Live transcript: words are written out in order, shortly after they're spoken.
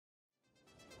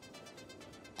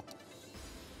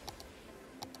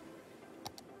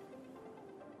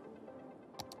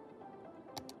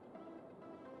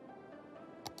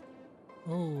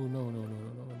Oh, no.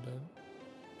 That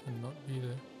cannot be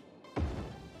there.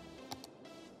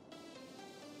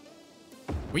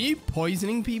 Were you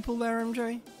poisoning people there,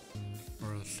 MJ?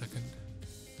 For a second.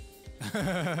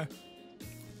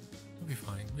 We'll be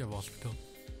fine. We have hospital.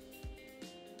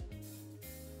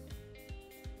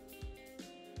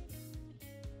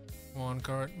 Come on,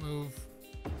 cart, move.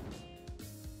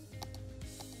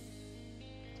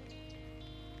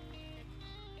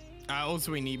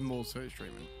 Also, we need more sewage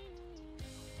treatment.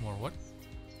 More what?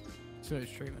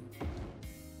 Sewage treatment.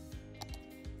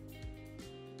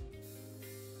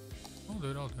 I'll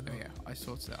do it. Oh yeah, I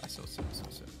sorted it.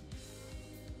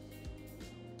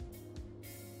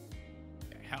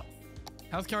 Okay, health.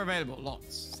 Healthcare available,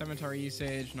 lots. Cemetery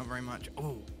usage, not very much.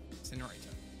 Oh, incinerator.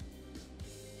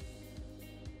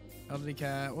 Elderly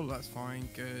care, all that's fine,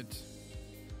 good.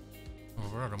 Oh,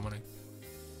 we're out of money.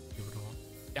 Give it all.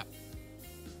 Yeah.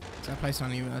 It's a place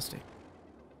on university.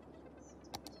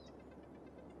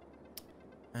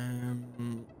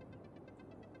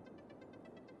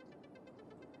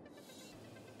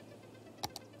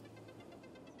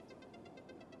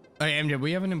 Hey, MJ,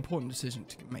 we have an important decision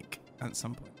to make at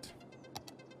some point.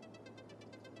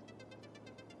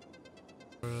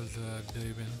 Whereas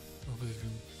David, obviously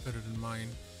better than mine.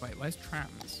 Wait, where's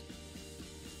trams?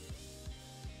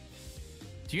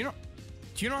 Do you not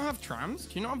have trams?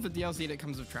 Do you not have the DLC that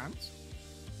comes with trams?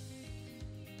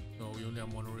 No, we only have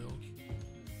monorails.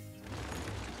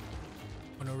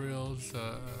 Monorails,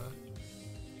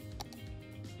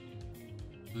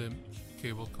 blimps,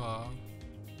 cable car.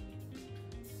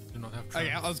 Do not have trams.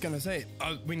 Okay, I was gonna say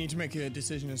we need to make a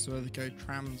decision as to whether to go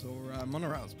trams or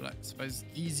monorails, but I suppose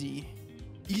easy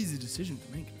decision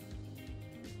to make.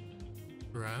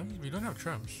 Trams? We don't have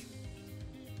trams.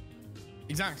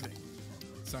 Exactly.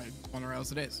 So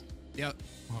monorails it is. Yep.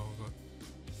 Oh god.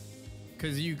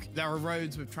 Because there are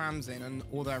roads with trams in, and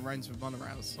all there are roads with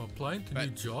monorails. Oh, applying to new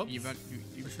jobs? You've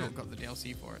not got the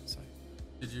DLC for it, so.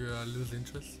 Did you lose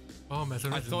interest? Oh,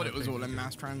 I thought it was all in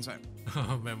mass transit.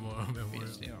 Oh, memorial.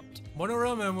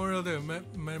 Monorail Memorial Day.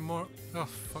 Oh,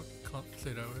 fuck. Can't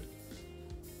say that word.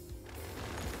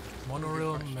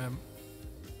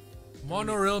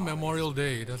 Monorail Memorial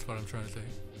Day. That's what I'm trying to say.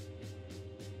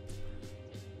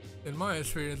 In my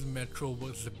experience, Metro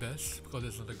works the best because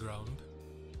it's on the ground.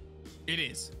 It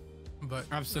is. But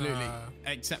absolutely.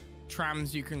 Except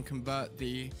trams, you can convert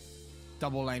the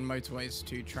double lane motorways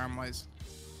to tramways.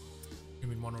 You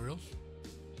mean monorails?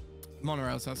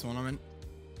 Monorails, that's the one I meant.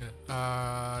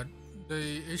 Yeah.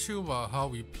 The issue about how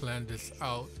we plan this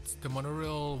out, the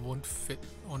monorail won't fit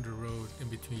on the road in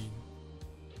between.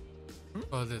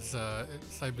 Because it's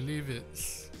I believe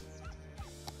it's,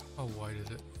 how wide is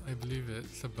it? I believe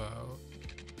it's about,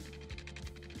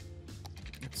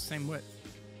 it's the same width.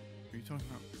 What are you talking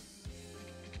about?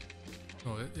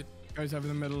 no, it goes over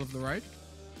the middle of the road.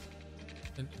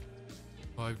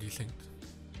 I've desynced.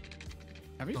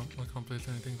 Have you? No, I can't place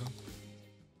anything though.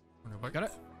 On your bike. Got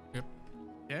it? Yep.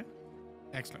 Yeah?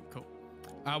 Excellent, cool.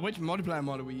 Which multiplayer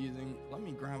mod are we using? Let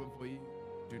me grab it for you.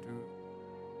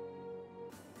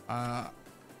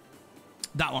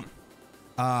 That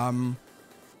one.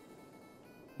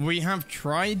 We have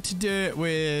tried to do it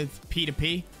with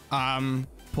P2P.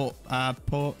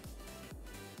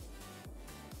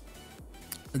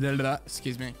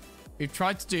 Excuse me. We've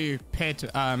tried to do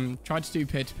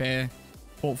peer-to-peer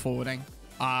port forwarding.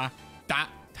 That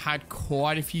had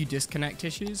quite a few disconnect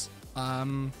issues.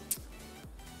 Why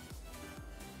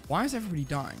is everybody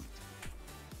dying?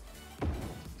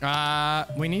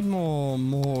 We need more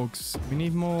morgues. We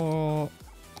need more.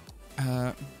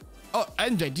 Oh,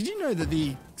 MJ, did you know that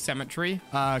the cemetery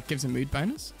gives a mood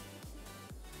bonus?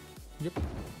 Yep.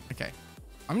 Okay.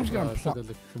 I'm just gonna so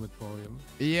the crematorium.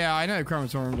 Yeah, I know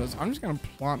crematorium does. I'm just gonna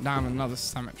plant down another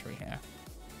cemetery here.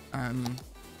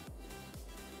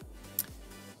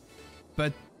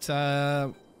 But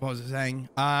what was I saying?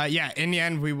 Yeah, in the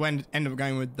end, we end up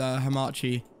going with the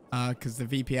Hamachi because the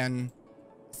VPN,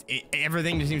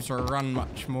 everything just seems to run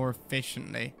much more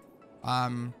efficiently.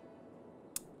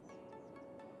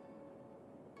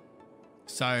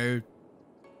 So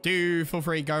do feel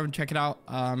free, go and check it out.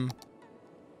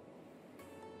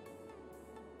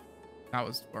 That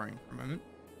was worrying for a moment.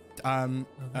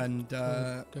 And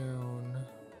down.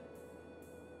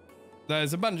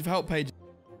 There's a bunch of help pages.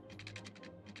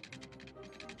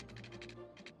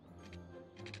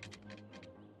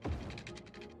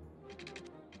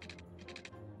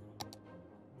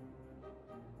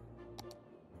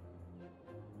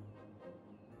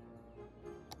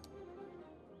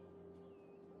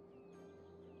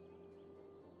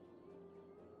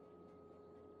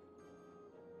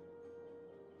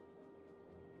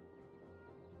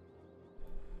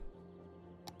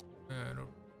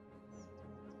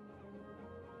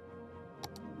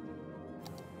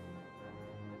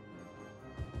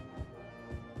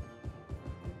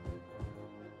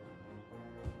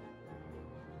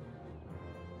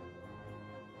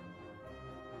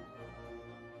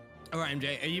 All right,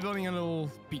 MJ, are you building a little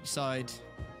beachside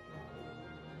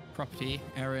property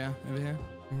area over here?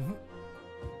 Mm-hmm.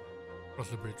 Cross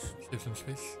the bridge, save some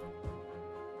space.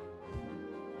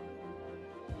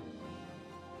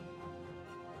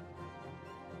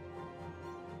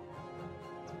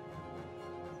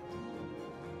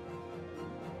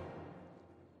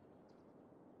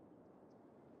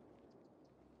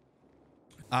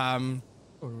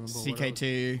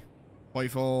 CK2,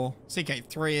 44,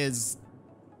 CK3 is,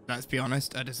 let's be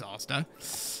honest, a disaster.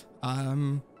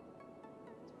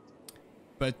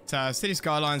 But City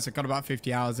Skylines, I got about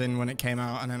 50 hours in when it came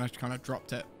out, and then I kind of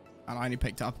dropped it, and I only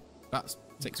picked up about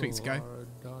 6 weeks ago.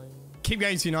 Keep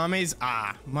going, Tsunamis.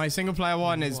 My single player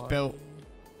one is built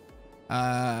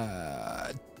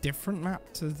different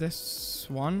map to this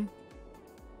one.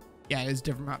 Yeah, it's a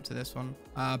different map to this one.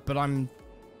 But I'm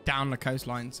down the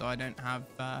coastline, so I don't have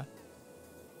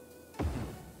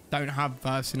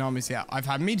tsunamis yet. I've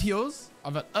had meteors,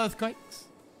 I've had earthquakes,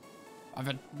 I've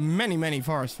had many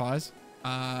forest fires.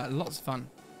 Lots of fun.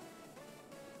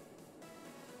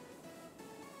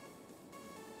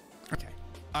 Okay.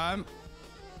 I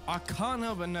can't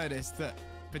help but notice that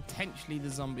potentially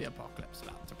the zombie apocalypse is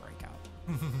about to break out.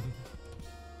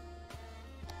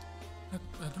 I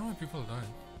don't know why people are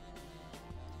dying.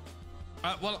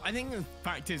 Well, I think the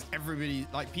fact is everybody,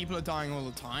 like, people are dying all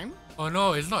the time. Oh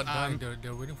no, it's not dying.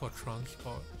 They're waiting for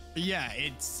transport. Yeah,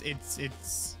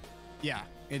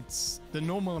 it's the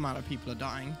normal amount of people are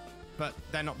dying, but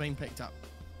they're not being picked up.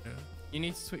 Yeah. You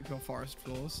need to sweep your forest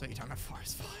floors so you don't have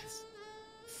forest fires.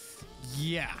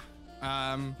 Yeah.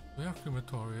 We have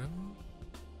crematorium.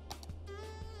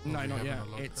 No, not yet.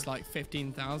 It's like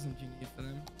 15,000 you need for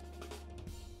them.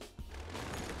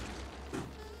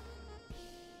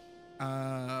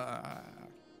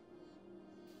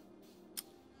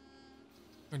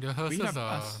 And the hearses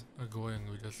are going.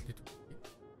 We just need to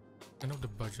end up the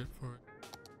budget for it.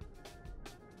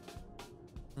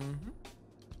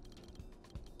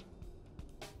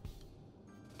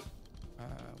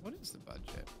 What is the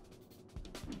budget?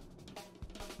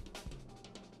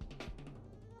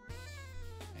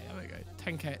 Yeah, there we go.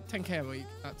 10k a week.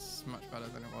 That's much better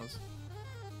than it was.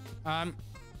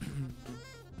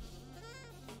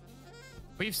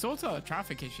 We've sorted out a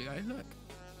traffic issue though. Look.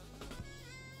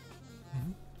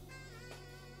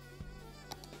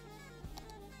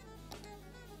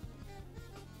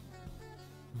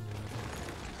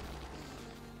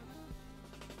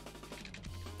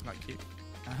 Like cute.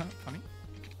 Funny.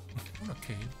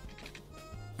 Okay.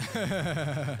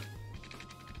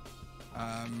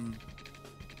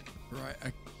 Right.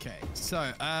 Okay.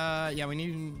 So, yeah, we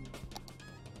need.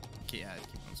 Yeah,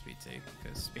 keep on speed 2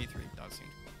 because speed 3 does seem to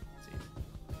be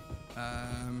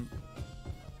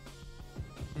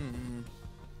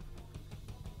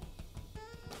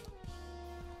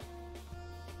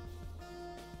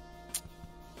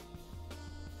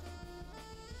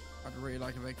I'd really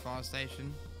like a big fire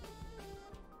station.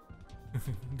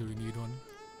 Do we need one?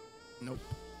 Nope.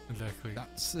 Exactly.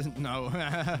 That's no.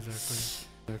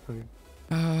 Exactly.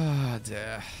 Ah,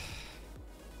 dear.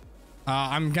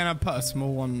 I'm gonna put a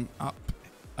small one up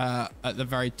at the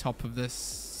very top of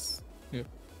this. Yep.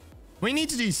 We need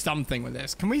to do something with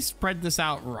this. Can we spread this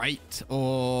out right,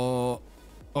 or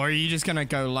are you just gonna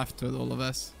go left with all of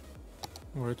this?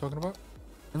 What are you talking about?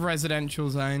 Residential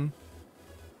zone.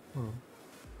 Oh.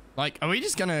 Like, are we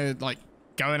just gonna like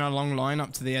go in a long line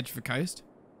up to the edge of the coast?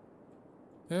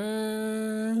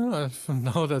 Now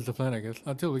that's the plan, I guess.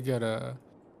 Until we get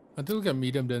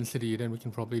medium density, then we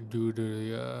can probably do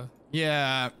the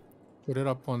yeah. Put it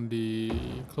up on the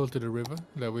close to the river.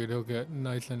 That way they'll get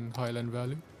nice and highland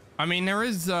value. I mean, there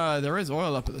is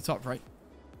oil up at the top, right?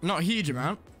 Not a huge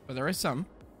amount, but there is some.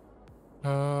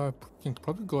 Can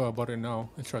probably go about it now.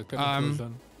 It's right.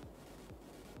 Done.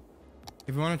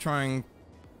 If you want to try and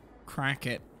crack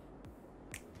it,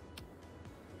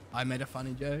 I made a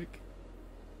funny joke.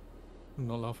 I'm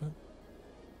not laughing.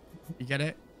 You get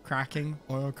it? Cracking,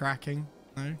 oil cracking.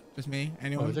 No, just me.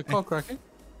 Anyone? Oh, is it called cracking?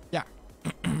 Yeah.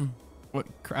 What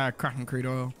cracking crude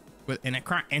oil in a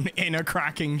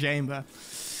cracking chamber.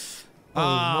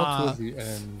 Not towards the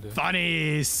end.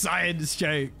 Funny science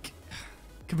joke.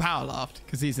 Kapow laughed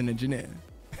because he's an engineer.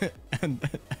 and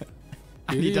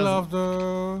he laughed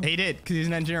though. He did because he's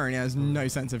an engineer and he has no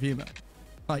sense of humor,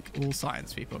 like all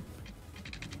science people.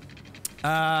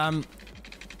 Right.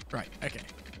 Okay.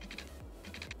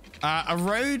 A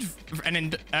road from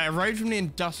the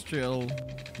industrial.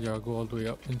 Yeah, go all the way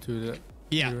up into the.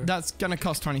 Yeah, that's gonna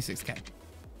cost 26k.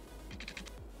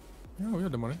 Yeah, we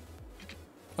have the money.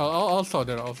 I'll sort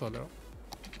that out.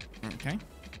 Okay.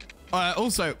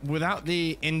 Also, without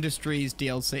the Industries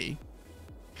DLC,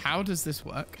 How does this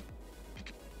work?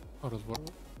 How does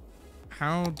what?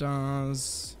 How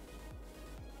does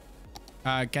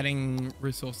getting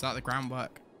resources out of the ground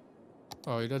work?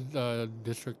 Oh, it does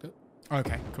district it.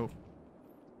 Okay, cool.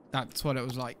 That's what it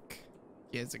was like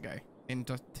years ago.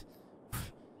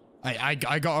 I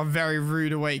got a very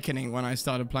rude awakening when I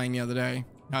started playing the other day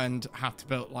and had to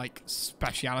build like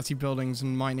speciality buildings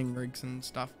and mining rigs and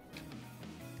stuff.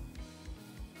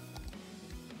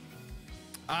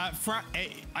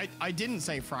 I didn't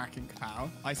say fracking,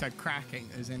 pal. I said cracking,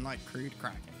 as in like crude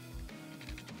cracking.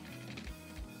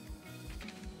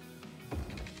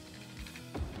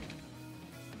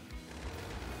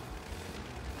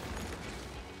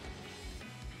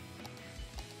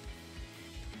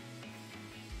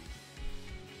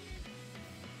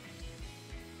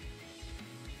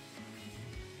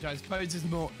 I suppose it's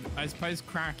more. I suppose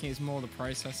cracking is more the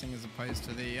processing as opposed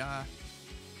to the.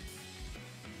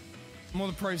 More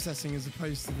the processing as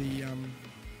opposed to the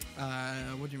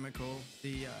what do you call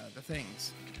the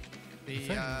things.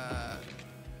 The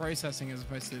processing as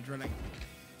opposed to the drilling.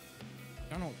 I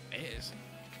don't know what it is.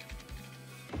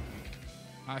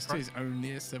 He's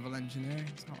only a civil engineer.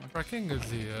 It's not like Fracking is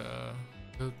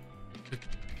the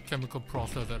chemical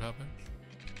process that happens.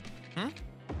 Hmm?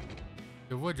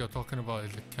 The word you're talking about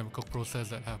is the chemical process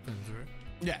that happens, right?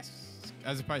 Yes,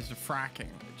 as opposed to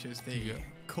fracking, which is the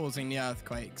causing the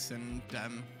earthquakes and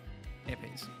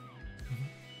hippies.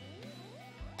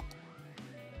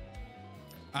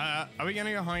 Are we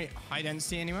gonna go high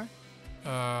density anywhere?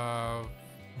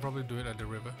 Probably do it at the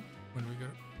river when we get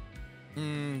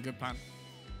it. Good plan.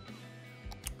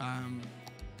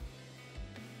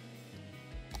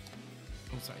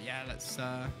 Also, yeah, let's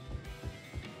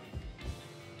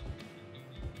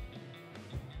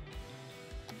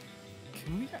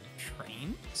can we get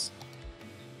trains?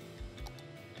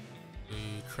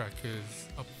 The track is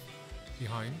up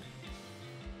behind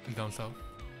and down south.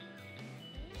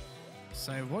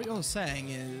 So what you're saying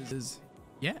is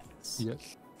yes.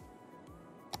 Yes.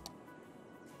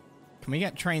 Can we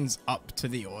get trains up to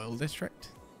the oil district?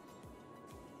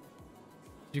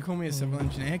 Did you call me a civil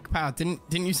engineer? Pal, didn't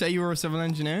you say you were a civil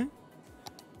engineer?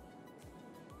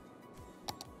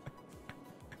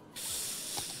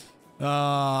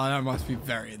 Oh, that must be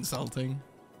very insulting.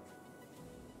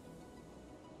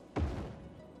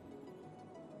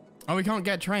 Oh, we can't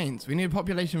get trains. We need a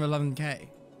population of 11k.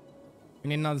 We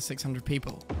need another 600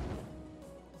 people.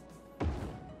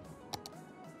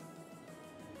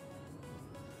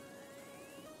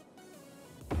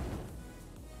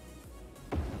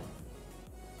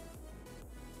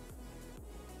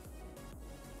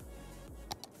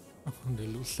 They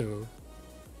look so.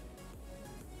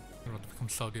 I want to become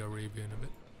Saudi Arabia in a bit.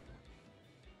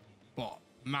 What?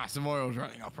 Massive oil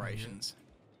drilling operations.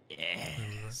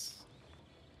 Yes.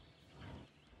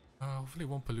 Hopefully it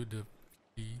won't pollute the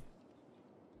sea.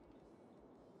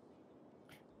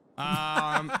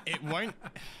 It won't.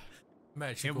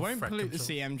 It won't pollute the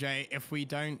CMJ if we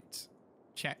don't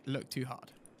look too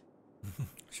hard.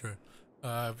 Sure.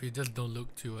 If we just don't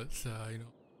look towards,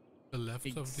 the left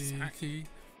of the sea,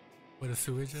 where the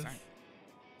sewage is.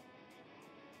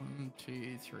 1,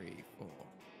 2, 3, 4.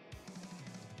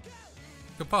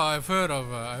 Kappa, I've heard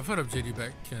of JD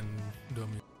Beck and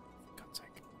Domi. God's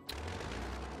sake.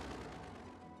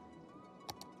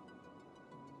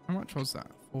 How much was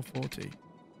that? 440.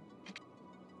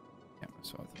 Yeah,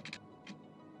 that's what I thought.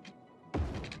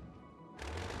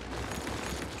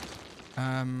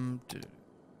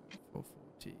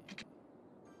 440.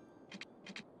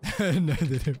 No,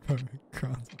 they didn't put me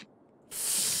grants.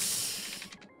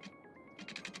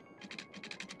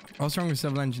 What's wrong with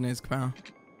civil engineers, Kapow?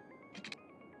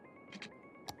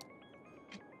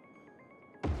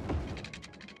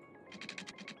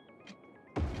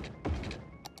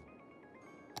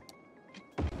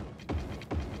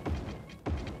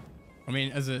 I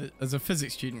mean, as a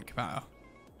physics student, Kapow,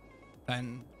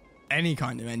 then any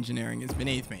kind of engineering is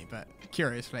beneath me. But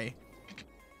curiously,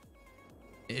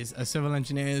 is a civil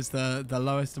engineer is the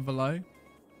lowest of below?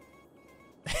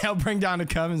 Help bring down the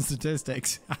curve in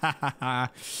statistics.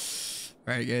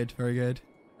 Very good, very good.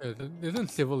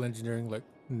 Isn't civil engineering like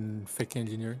fake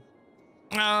engineering?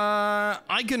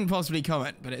 I couldn't possibly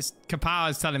comment, but it's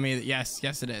Kapow is telling me that yes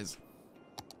it is.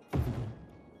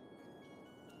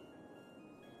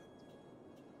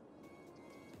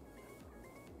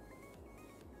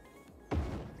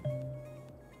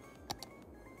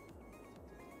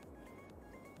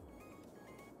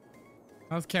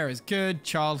 Healthcare is good.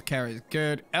 Childcare is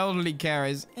good. Elderly care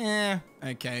is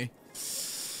okay.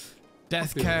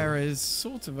 Death care is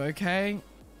sort of okay.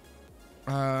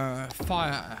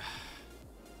 Fire.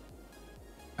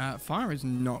 Fire is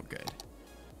not good.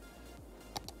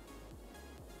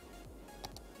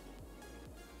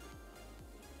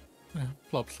 Yeah,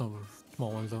 plop some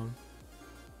small ones on.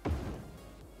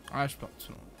 I just plopped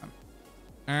some on.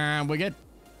 And we're good.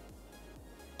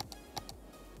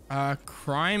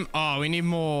 Crime. Oh, we need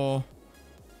more.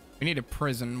 We need a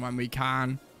prison when we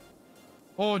can.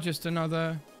 Or just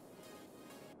another.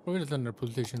 Or just another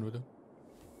police station with it.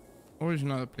 Or just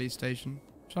another police station.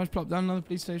 Should I just plop down another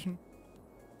police station?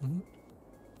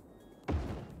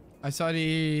 I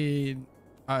studied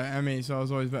ME, so I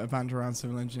was always a bit of banter around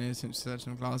civil engineers since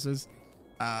selection classes.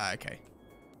 Okay.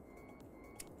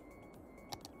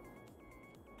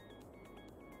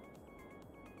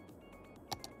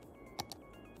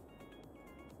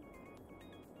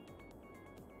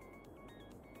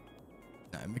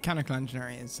 No, mechanical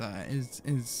engineering is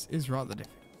rather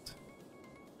difficult.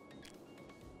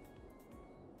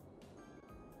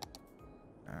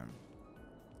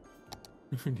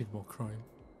 We need more crime.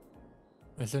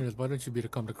 As why don't you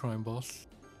become the crime boss?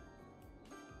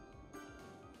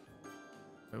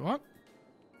 Wait, what?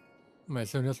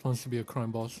 Mercedes wants to be a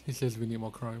crime boss. He says we need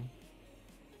more crime.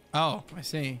 Oh, I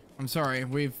see. I'm sorry.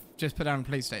 We've just put down a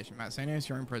police station, Matt. So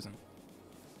you're in prison.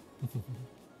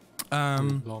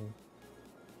 Long.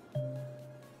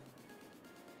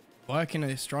 Work in the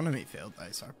astronomy field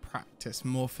though, so I practice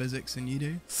more physics than you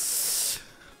do.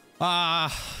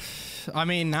 I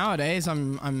mean, nowadays,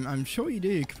 I'm sure you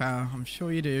do, Kapow. I'm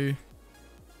sure you do.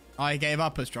 I gave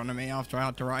up astronomy after I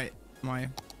had to write my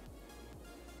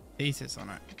thesis on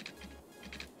it.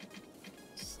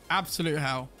 It's absolute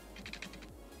hell.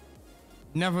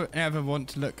 Never ever want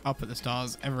to look up at the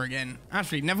stars ever again.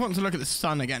 Actually, never want to look at the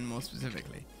sun again, more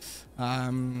specifically.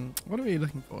 What are we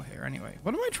looking for here anyway?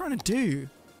 What am I trying to do?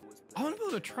 I want to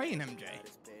build a train, MJ.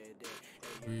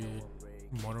 We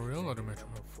monorail or the metro?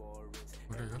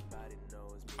 There you go.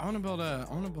 I want to build a.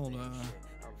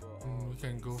 We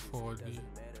can go for the.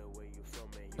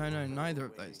 No, neither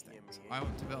of those things. I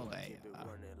want to build a.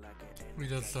 We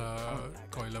just got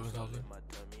 11,000.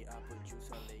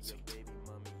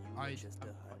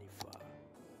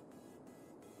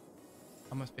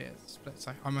 I must be a split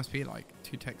second. I must be like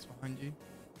 2 ticks behind you.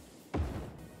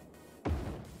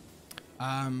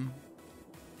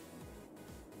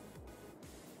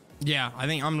 Yeah, I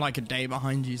think I'm like a day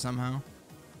behind you somehow.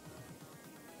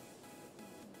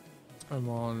 I'm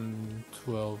on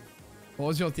 12. What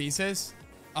was your thesis?